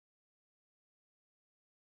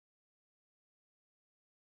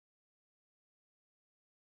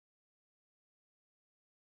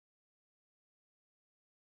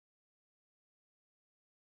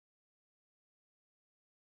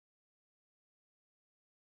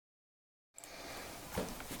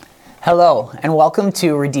Hello, and welcome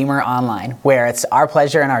to Redeemer Online, where it's our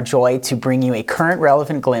pleasure and our joy to bring you a current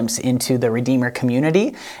relevant glimpse into the Redeemer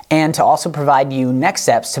community and to also provide you next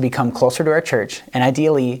steps to become closer to our church and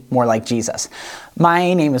ideally more like Jesus.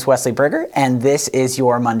 My name is Wesley Berger, and this is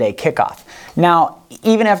your Monday Kickoff. Now,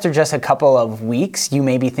 even after just a couple of weeks, you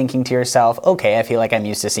may be thinking to yourself, okay, I feel like I'm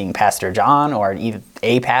used to seeing Pastor John or even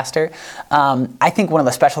a pastor. I think one of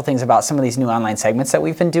the special things about some of these new online segments that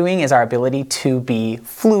we've been doing is our ability to be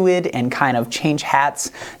fluid and kind of change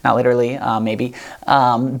hats, not literally, maybe,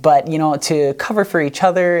 but to cover for each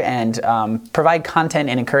other and provide content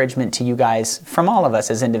and encouragement to you guys from all of us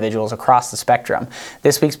as individuals across the spectrum.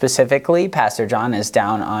 This week specifically, Pastor John is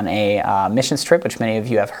down on a missions trip, which many of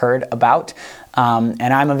you have heard about. And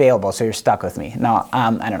I'm available, so you're stuck with me. No,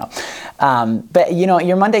 I don't know. But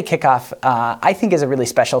your Monday Kickoff, I think is a really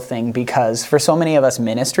special thing because for so many of us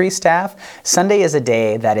ministry staff, Sunday is a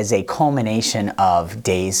day that is a culmination of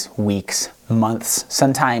days, weeks, months,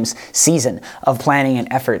 sometimes season of planning and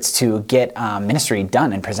efforts to get ministry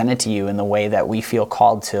done and presented to you in the way that we feel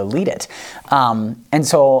called to lead it. And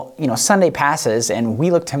so, Sunday passes and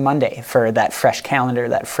we look to Monday for that fresh calendar,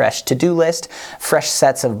 that fresh to-do list, fresh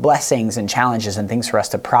sets of blessings and challenges and things for us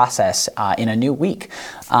to process in a new week.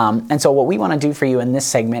 And so what we want to do for you in this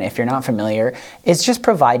segment, if you're not familiar, is just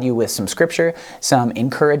provide you with some scripture, some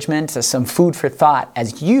encouragement, some food for thought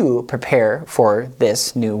as you prepare for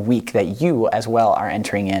this new week that you as well are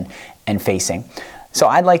entering in and facing. So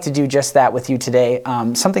I'd like to do just that with you today.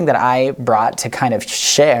 Something that I brought to kind of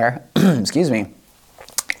share, excuse me,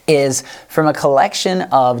 is from a collection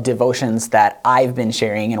of devotions that I've been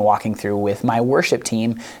sharing and walking through with my worship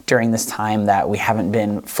team during this time that we haven't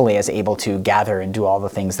been fully as able to gather and do all the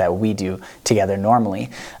things that we do together normally.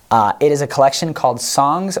 It is a collection called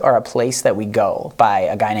Songs Are a Place That We Go by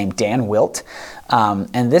a guy named Dan Wilt.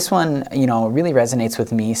 And this one, really resonates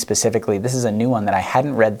with me specifically. This is a new one that I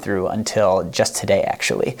hadn't read through until just today,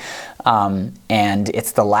 actually. And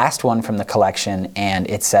it's the last one from the collection, and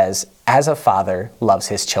it says, "As a father loves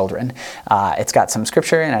his children." It's got some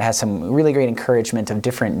scripture, and it has some really great encouragement of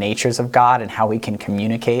different natures of God and how we can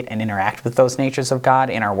communicate and interact with those natures of God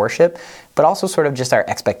in our worship, but also sort of just our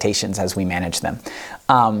expectations as we manage them.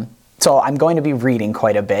 So I'm going to be reading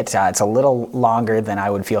quite a bit. It's a little longer than I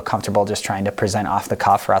would feel comfortable just trying to present off the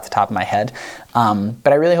cuff or off the top of my head.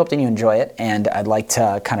 But I really hope that you enjoy it, and I'd like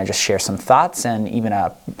to kind of just share some thoughts and even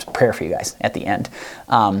a prayer for you guys at the end.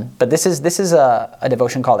 But this is a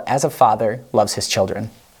devotion called "As a Father Loves His Children."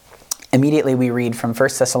 Immediately we read from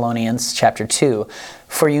 1 Thessalonians chapter 2,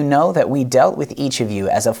 "For you know that we dealt with each of you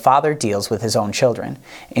as a father deals with his own children,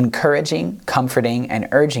 encouraging, comforting, and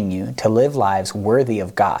urging you to live lives worthy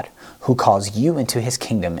of God, who calls you into his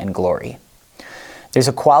kingdom and glory." There's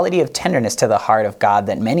a quality of tenderness to the heart of God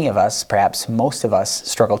that many of us, perhaps most of us,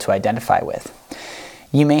 struggle to identify with.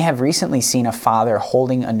 You may have recently seen a father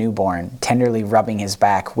holding a newborn, tenderly rubbing his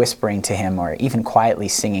back, whispering to him, or even quietly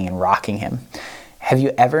singing and rocking him. Have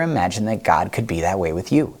you ever imagined that God could be that way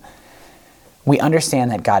with you? We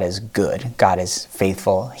understand that God is good, God is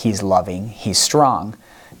faithful, He's loving, He's strong.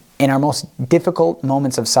 In our most difficult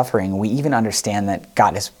moments of suffering, we even understand that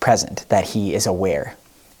God is present, that He is aware.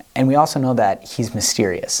 And we also know that He's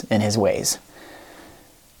mysterious in His ways.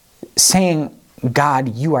 Saying,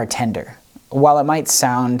 "God, you are tender," while it might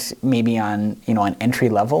sound maybe on an entry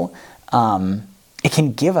level, it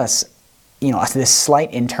can give us this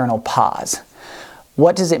slight internal pause.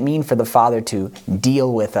 What does it mean for the Father to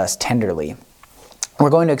deal with us tenderly? We're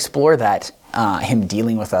going to explore that, Him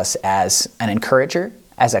dealing with us as an encourager,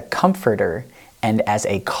 as a comforter, and as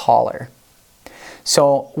a caller.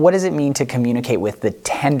 So what does it mean to communicate with the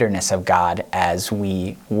tenderness of God as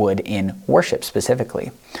we would in worship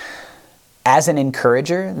specifically? As an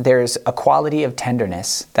encourager, there's a quality of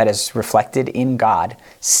tenderness that is reflected in God,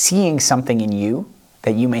 seeing something in you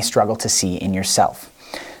that you may struggle to see in yourself.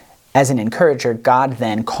 As an encourager, God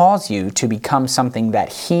then calls you to become something that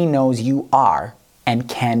He knows you are and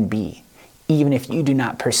can be, even if you do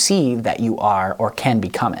not perceive that you are or can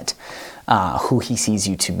become it, who He sees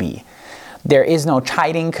you to be. There is no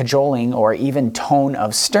chiding, cajoling, or even tone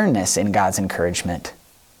of sternness in God's encouragement.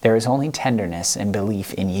 There is only tenderness and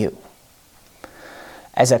belief in you.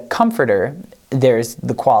 As a comforter, there's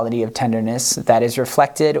the quality of tenderness that is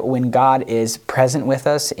reflected when God is present with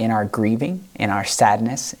us in our grieving, in our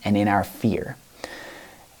sadness, and in our fear.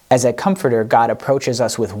 As a comforter, God approaches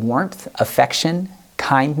us with warmth, affection,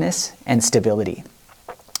 kindness, and stability.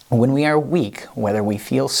 When we are weak, whether we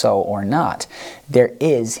feel so or not, there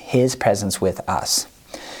is His presence with us.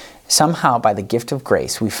 Somehow, by the gift of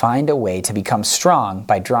grace, we find a way to become strong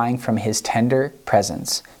by drawing from His tender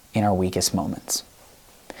presence in our weakest moments.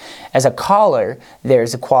 As a caller,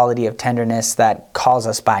 there's a quality of tenderness that calls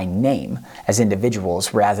us by name as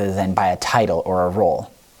individuals rather than by a title or a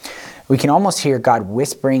role. We can almost hear God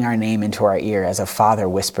whispering our name into our ear as a father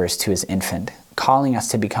whispers to his infant, calling us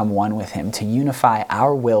to become one with him, to unify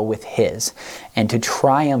our will with his, and to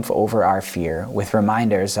triumph over our fear with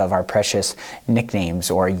reminders of our precious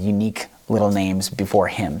nicknames or unique little names before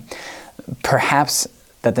him. Perhaps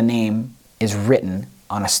that the name is written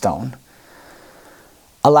on a stone.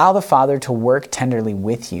 Allow the Father to work tenderly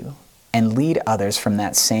with you and lead others from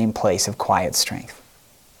that same place of quiet strength.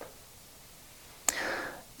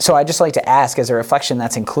 So I'd just like to ask, as a reflection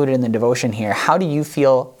that's included in the devotion here, how do you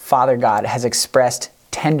feel Father God has expressed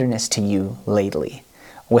tenderness to you lately?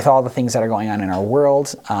 With all the things that are going on in our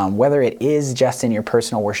world, whether it is just in your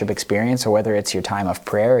personal worship experience or whether it's your time of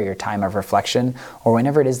prayer or your time of reflection or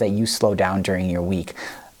whenever it is that you slow down during your week,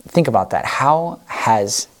 think about that. How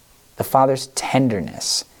has the Father's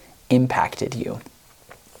tenderness impacted you?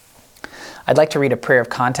 I'd like to read a prayer of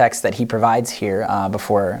context that he provides here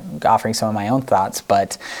before offering some of my own thoughts,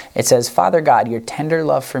 but it says, Father God, your tender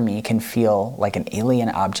love for me can feel like an alien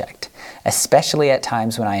object, especially at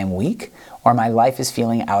times when I am weak or my life is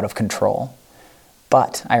feeling out of control.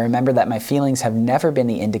 But I remember that my feelings have never been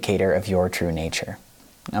the indicator of your true nature.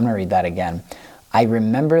 I'm going to read that again. I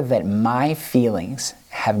remember that my feelings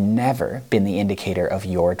have never been the indicator of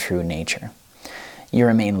your true nature. You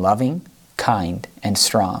remain loving, kind, and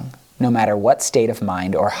strong, no matter what state of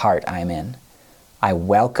mind or heart I'm in. I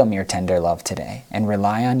welcome your tender love today and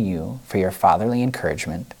rely on you for your fatherly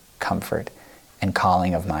encouragement, comfort, and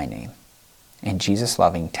calling of my name. In Jesus'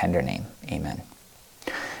 loving, tender name, amen.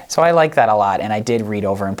 So I like that a lot, and I did read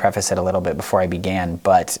over and preface it a little bit before I began,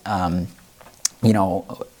 but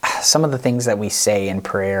some of the things that we say in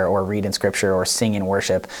prayer or read in scripture or sing in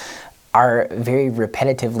worship are very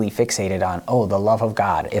repetitively fixated on, the love of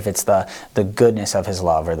God, if it's the goodness of his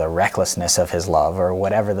love or the recklessness of his love or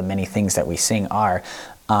whatever the many things that we sing are.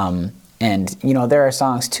 There are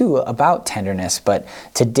songs too about tenderness, but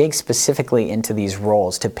to dig specifically into these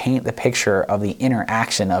roles, to paint the picture of the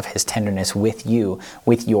interaction of his tenderness with you,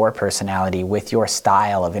 with your personality, with your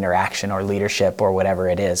style of interaction or leadership or whatever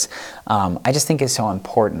it is, I just think is so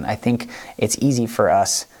important. I think it's easy for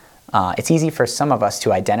us it's easy for some of us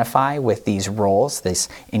to identify with these roles, this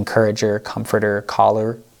encourager, comforter,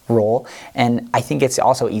 caller role. And I think it's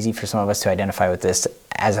also easy for some of us to identify with this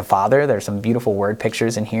as a father. There's some beautiful word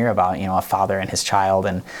pictures in here about, a father and his child.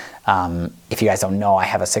 And if you guys don't know, I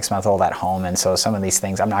have a 6-month-old at home. And so some of these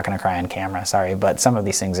things, I'm not going to cry on camera, sorry, but some of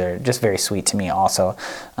these things are just very sweet to me also.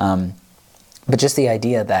 But just the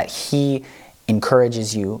idea that he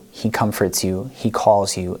encourages you, he comforts you, he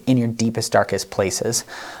calls you in your deepest, darkest places.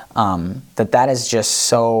 That is just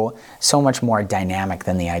so much more dynamic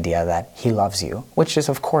than the idea that he loves you, which is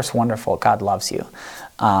of course wonderful. God loves you.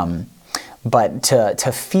 But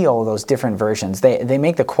to feel those different versions, they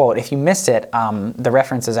make the quote, if you missed it, the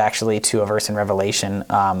reference is actually to a verse in Revelation,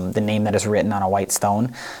 the name that is written on a white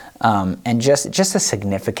stone. And just the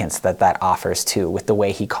significance that offers too, with the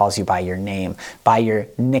way he calls you by your name, by your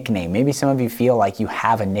nickname. Maybe some of you feel like you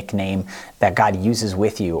have a nickname that God uses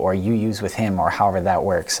with you, or you use with him, or however that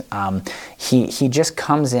works. He just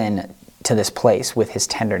comes in to this place with his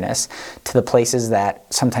tenderness, to the places that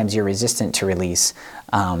sometimes you're resistant to release.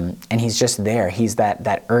 And he's just there. He's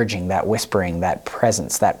that urging, that whispering, that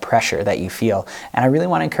presence, that pressure that you feel. And I really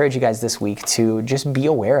want to encourage you guys this week to just be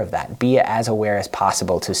aware of that. Be as aware as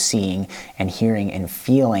possible to seeing and hearing and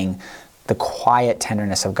feeling the quiet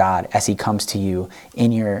tenderness of God as he comes to you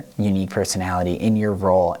in your unique personality, in your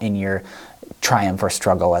role, in your triumph or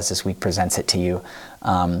struggle as this week presents it to you.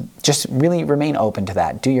 Just really remain open to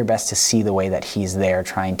that. Do your best to see the way that he's there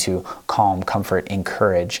trying to calm, comfort,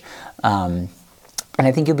 encourage. And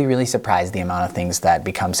I think you'll be really surprised the amount of things that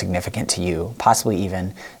become significant to you, possibly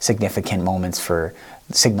even significant moments for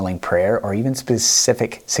signaling prayer, or even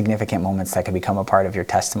specific significant moments that could become a part of your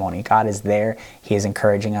testimony. God is there. He is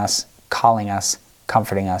encouraging us, calling us,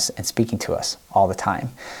 comforting us, and speaking to us all the time.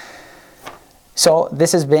 So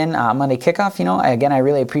this has been Monday Kickoff. Again, I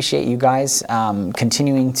really appreciate you guys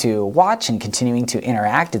continuing to watch and continuing to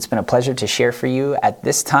interact. It's been a pleasure to share for you at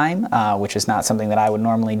this time, which is not something that I would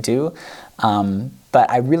normally do. But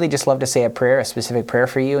I really just love to say a specific prayer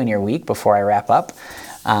for you in your week before I wrap up.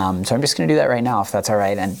 So I'm just going to do that right now, if that's all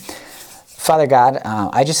right. And Father God,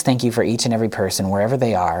 I just thank you for each and every person, wherever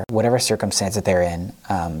they are, whatever circumstance that they're in,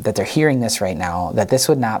 that they're hearing this right now, that this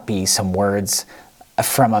would not be some words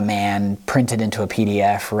from a man, printed into a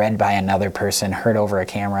PDF, read by another person, heard over a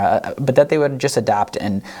camera, but that they would just adopt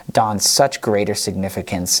and don such greater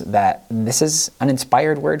significance that this is an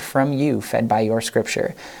inspired word from you, fed by your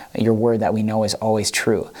scripture, your word that we know is always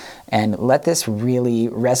true. And let this really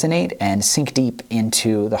resonate and sink deep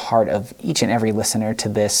into the heart of each and every listener to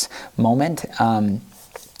this moment. And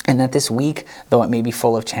that this week, though it may be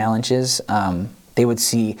full of challenges, they would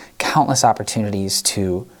see countless opportunities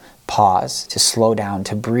to pause, to slow down,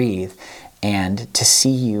 to breathe, and to see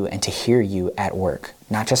you and to hear you at work,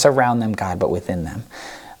 not just around them, God, but within them.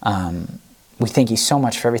 We thank you so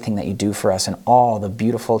much for everything that you do for us and all the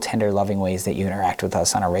beautiful, tender, loving ways that you interact with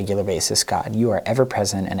us on a regular basis, God. You are ever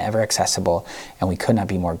present and ever accessible, and we could not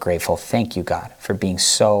be more grateful. Thank you, God, for being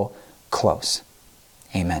so close.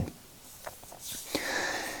 Amen.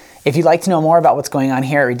 If you'd like to know more about what's going on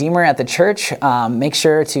here at Redeemer at the church, make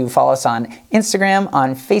sure to follow us on Instagram,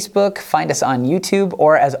 on Facebook, find us on YouTube,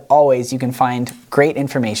 or as always, you can find great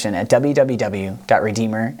information at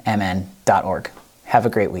www.redeemermn.org. Have a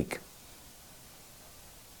great week.